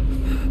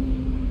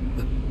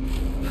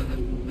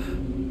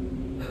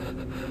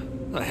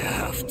 I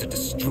have to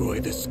destroy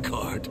this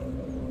card.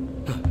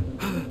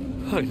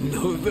 I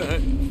know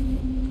that.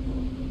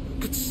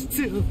 But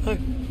still,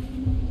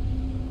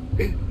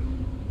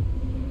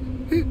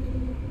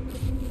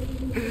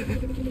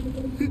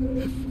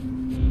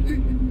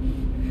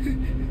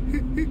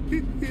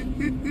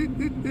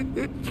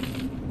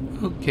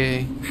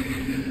 Okay.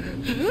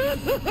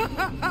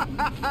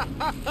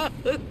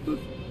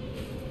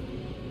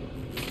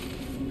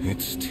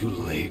 It's too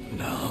late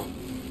now.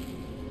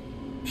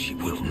 She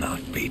will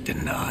not be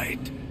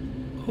denied.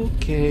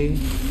 Okay.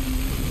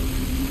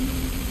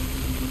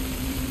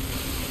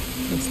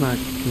 That's not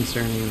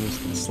concerning in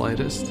the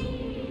slightest.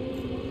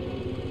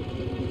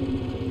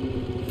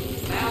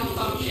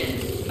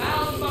 Malfunction.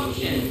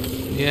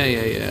 Malfunction.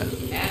 Yeah.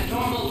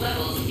 Abnormal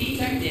levels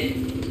detected.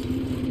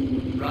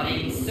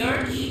 Running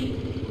search.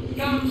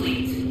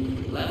 Complete.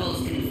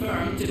 Levels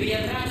confirmed to be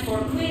a match for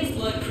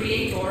Queensblood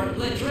creator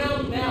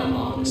Ladrell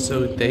Belmont.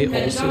 So they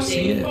also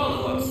see it?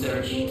 Follow-up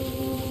search.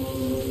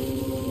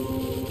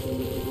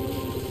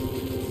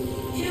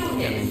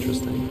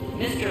 Interesting.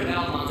 Mr.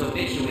 Belmont's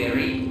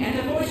obituary and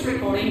a voice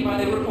recording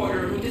by the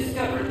reporter who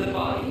discovered the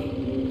body.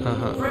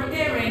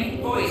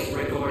 Preparing voice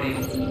recording.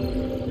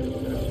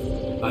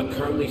 I'm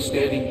currently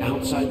standing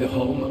outside the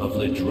home of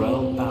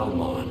Ladrell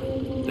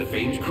Balmon, the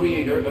famed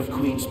creator of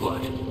Queen's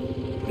Blood.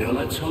 Now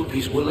let's hope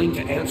he's willing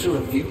to answer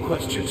a few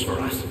questions for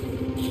us.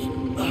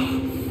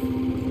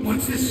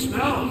 What's this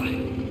smell?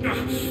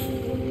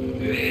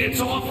 It's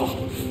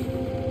awful.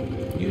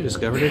 You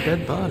discovered a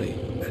dead body.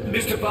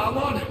 Mr.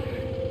 Balmon,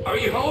 are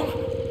you home?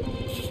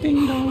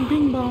 Ding dong,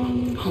 bing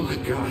bong. Oh my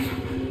god,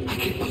 I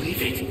can't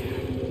believe it.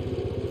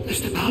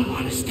 Mr.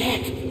 Balmon is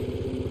dead.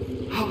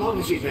 How long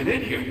has he been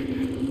in here?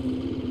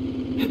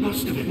 It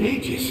must have been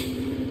ages.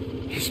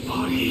 His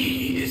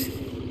body is...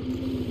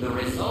 The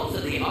results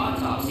of the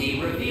autopsy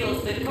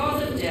reveals the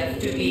cause of death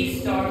to be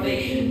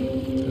starvation.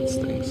 That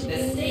stinks.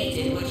 The state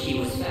in which he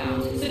was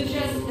found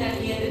suggests that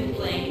he had been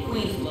playing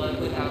Queen's Blood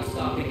without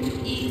stopping to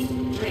eat,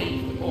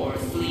 drink, or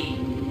sleep.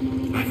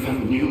 I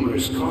found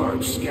numerous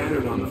cards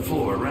scattered on the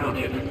floor around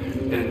him,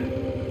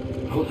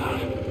 and... Hold on.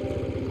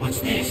 What's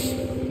this?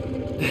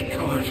 That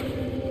card.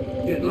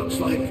 It looks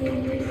like...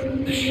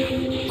 the shadow.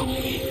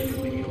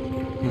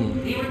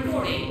 The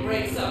recording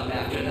breaks up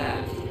after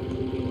that.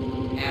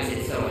 As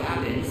it so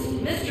happens,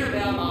 Mr.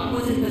 Belmont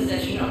was in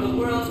possession of the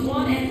world's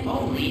one and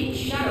only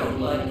Shadow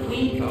Blood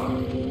Queen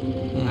card.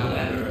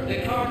 However,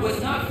 the card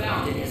was not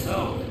found in his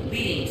home,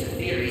 leading to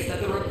theories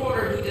that the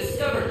reporter who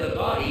discovered the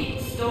body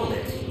stole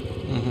it.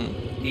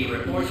 The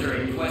reporter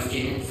in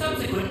question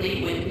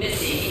subsequently went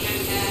missing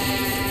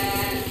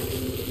and...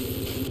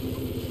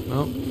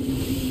 Oh.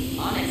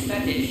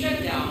 Unexpected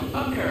shutdown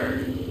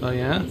occurred. Oh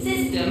yeah?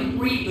 System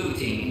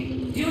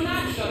rebooting. Do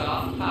not shut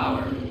off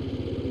power.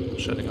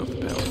 Shutting off the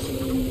power.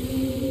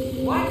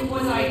 What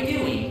was I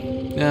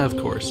doing? Yeah, of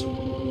course.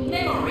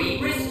 Memory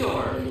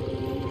restored.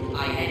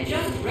 I had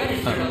just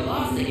registered a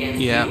loss against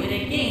you in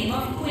a game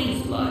of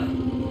Queen's Blood.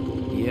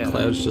 Yeah.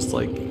 Cloud's just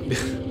like...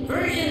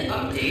 Version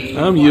update.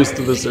 I'm used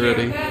to this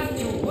already. Path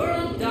to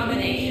world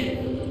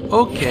domination.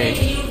 Okay.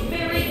 Thank you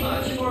very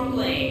much for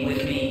playing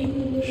with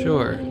me.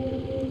 Sure.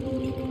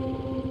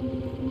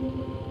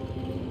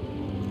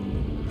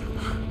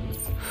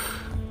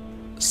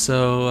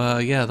 So,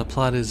 yeah, the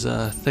plot is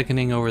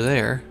thickening over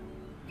there.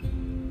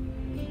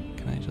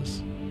 Can I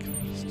just do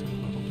a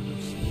little bit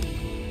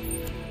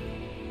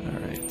of...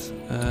 Alright.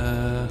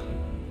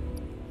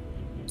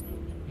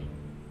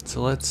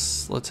 So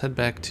let's head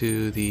back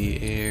to the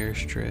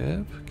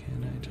airstrip.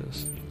 Can I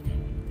just...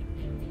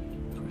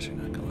 Of course you're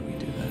not gonna let me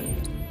do that.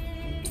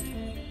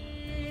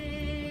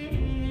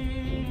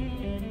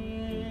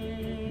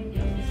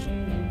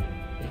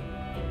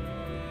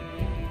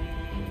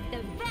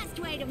 The best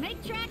way to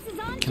make tracks is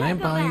on Can I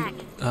buy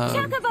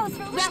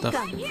stuff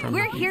from...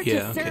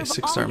 Yeah, okay,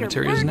 6-star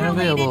materials now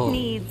available.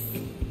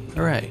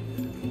 Alright.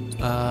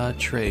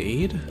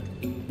 Trade.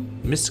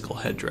 Mystical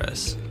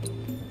headdress.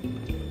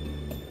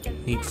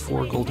 Need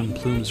 4 golden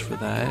plumes for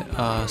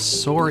that.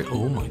 Sorry.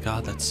 Oh my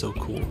god, that's so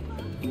cool.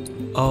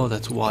 Oh,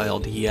 that's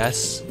wild.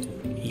 Yes.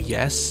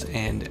 Yes,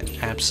 and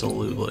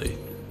absolutely.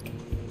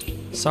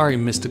 Sorry,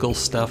 mystical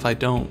stuff. I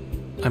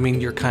mean,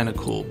 you're kind of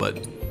cool,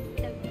 but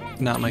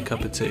not my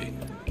cup of tea.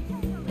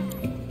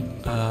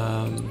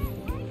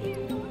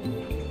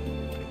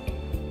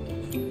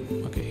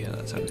 Okay, yeah,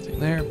 that's everything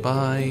there.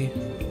 Buy.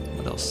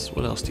 What else?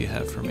 What else do you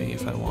have for me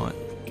if I want?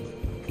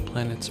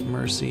 Planet's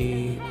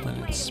Mercy,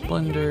 Planet's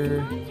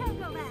Splendor,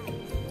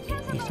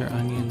 Ether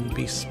Onion,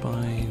 Beast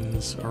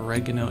Spines,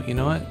 Oregano. You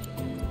know what?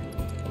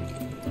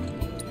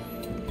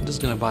 I'm just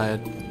gonna buy a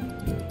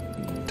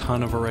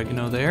ton of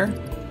oregano there.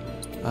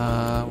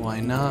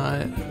 Why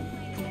not?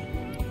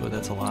 Oh,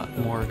 that's a lot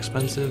more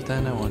expensive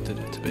than I wanted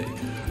it to be.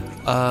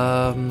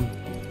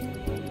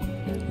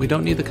 We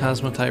don't need the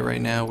cosmotite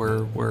right now.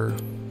 We're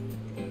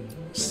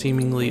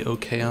seemingly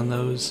okay on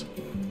those.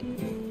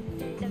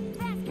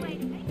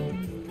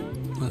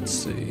 Let's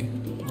see.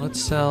 Let's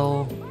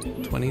sell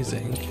 20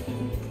 zinc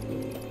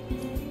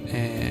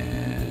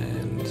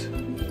and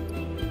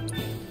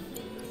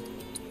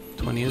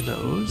 20 of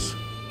those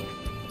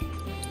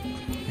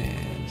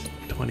and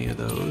 20 of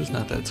those.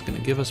 Not that it's going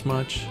to give us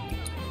much.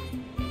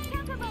 And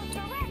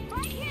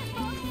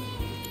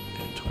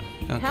 20.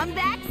 Okay. Come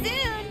back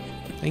soon.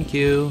 Thank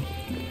you.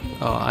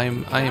 Oh, I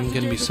am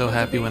going to be so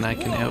happy when I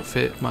can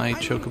outfit my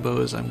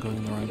chocobos. I'm going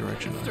in the wrong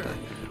direction, aren't I?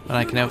 When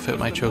I can outfit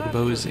my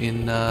chocobos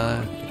in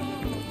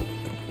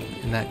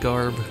that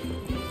garb,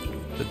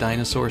 the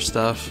dinosaur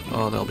stuff.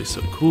 Oh, that'll be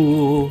so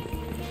cool.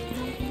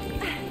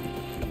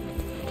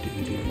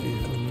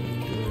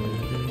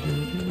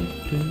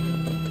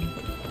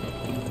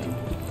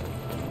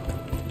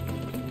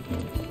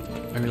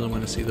 I really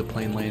want to see the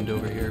plane land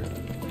over here.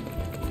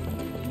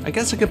 I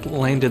guess I could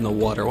land in the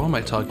water. What am I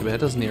talking about?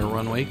 It doesn't need a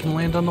runway. You can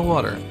land on the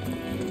water.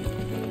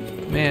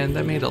 Man,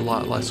 that made it a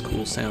lot less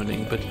cool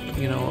sounding, but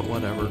you know what,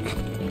 whatever.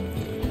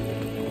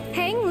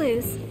 Hang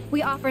loose.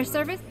 We offer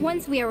service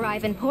once we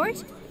arrive in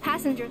port.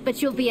 Passengers,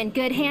 but you'll be in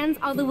good hands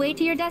all the way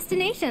to your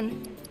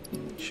destination.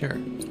 Sure.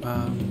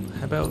 How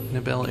about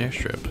Nibel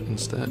Airstrip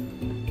instead?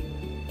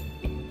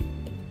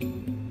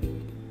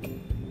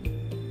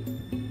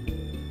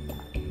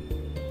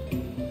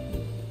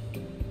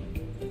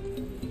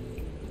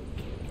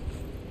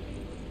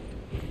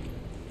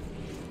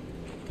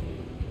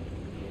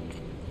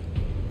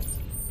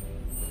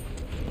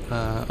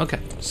 Okay,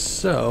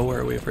 so where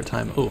are we for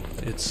time? Oh,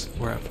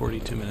 we're at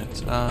 42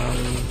 minutes.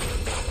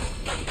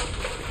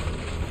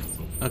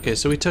 Okay,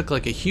 so we took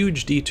like a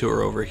huge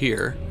detour over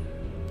here.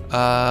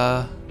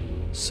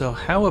 So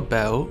how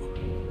about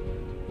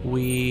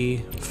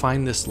we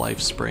find this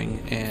life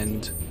spring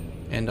and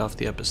end off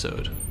the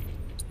episode?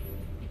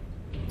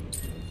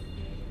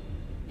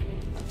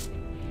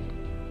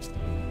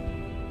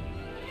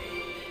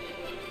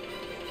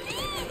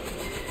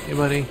 Hey,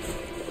 buddy.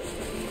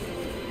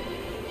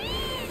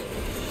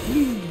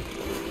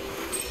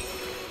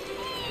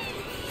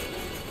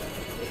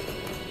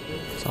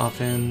 It's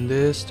off in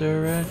this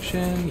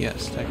direction.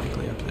 Yes,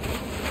 technically up there.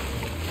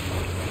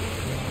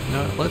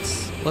 No,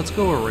 let's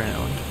go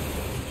around.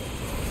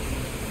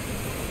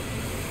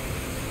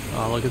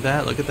 Oh, look at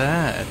that! Look at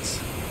that!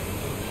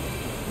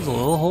 There's a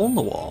little hole in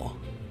the wall.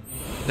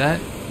 That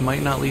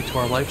might not lead to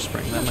our life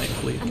spring. That might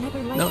lead.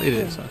 No, it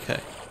is. Okay.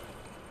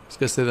 I was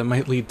gonna say that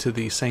might lead to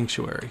the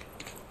sanctuary,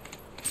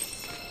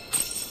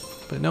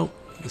 but nope.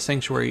 The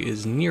sanctuary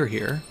is near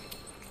here,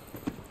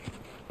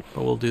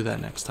 but we'll do that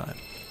next time.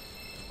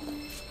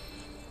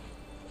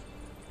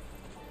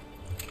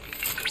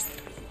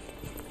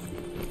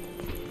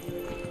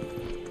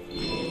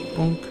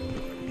 Bonk.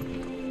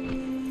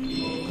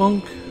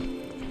 Bonk.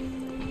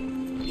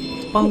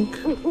 Bonk.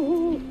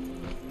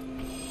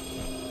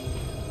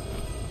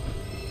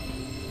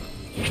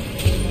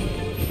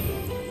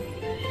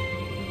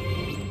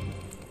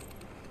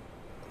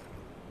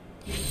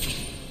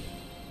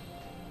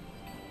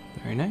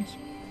 Very nice.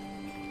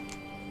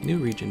 New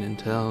region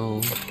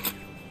intel.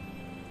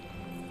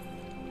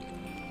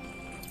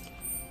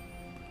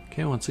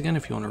 Okay, once again,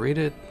 if you want to read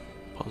it,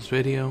 pause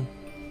video.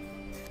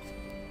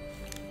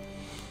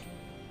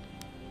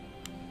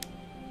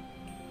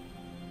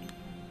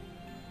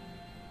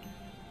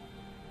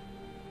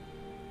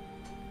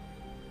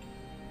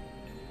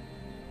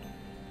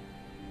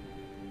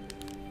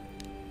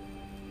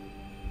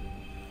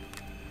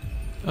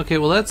 Okay,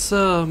 well that's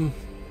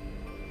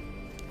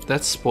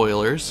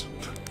spoilers.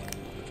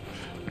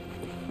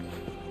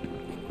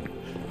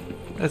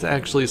 That's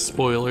actually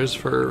spoilers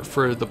for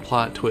the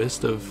plot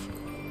twist of,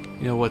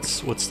 you know,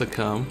 what's to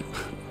come.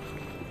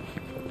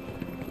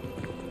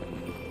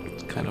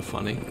 It's kind of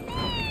funny.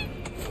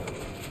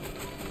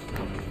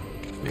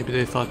 Maybe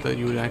they thought that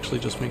you would actually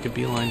just make a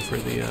beeline for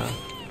the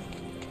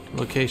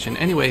location.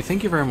 Anyway,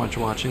 thank you very much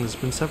for watching. This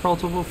has been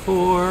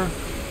Sephiroth4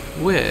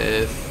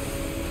 with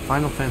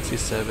Final Fantasy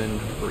VII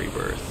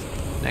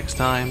Rebirth. Next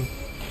time,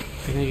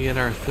 we're gonna get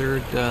our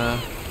third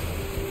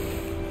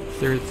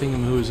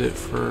thingamhoozit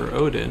for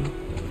Odin,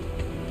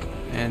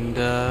 and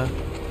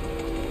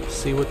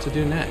see what to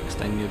do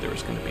next. I knew there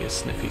was gonna be a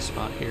sniffy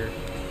spot here.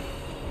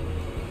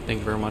 Thank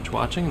you very much for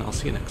watching, and I'll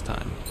see you next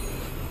time.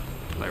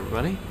 Bye,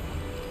 everybody.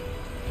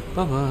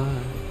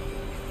 Bye-bye.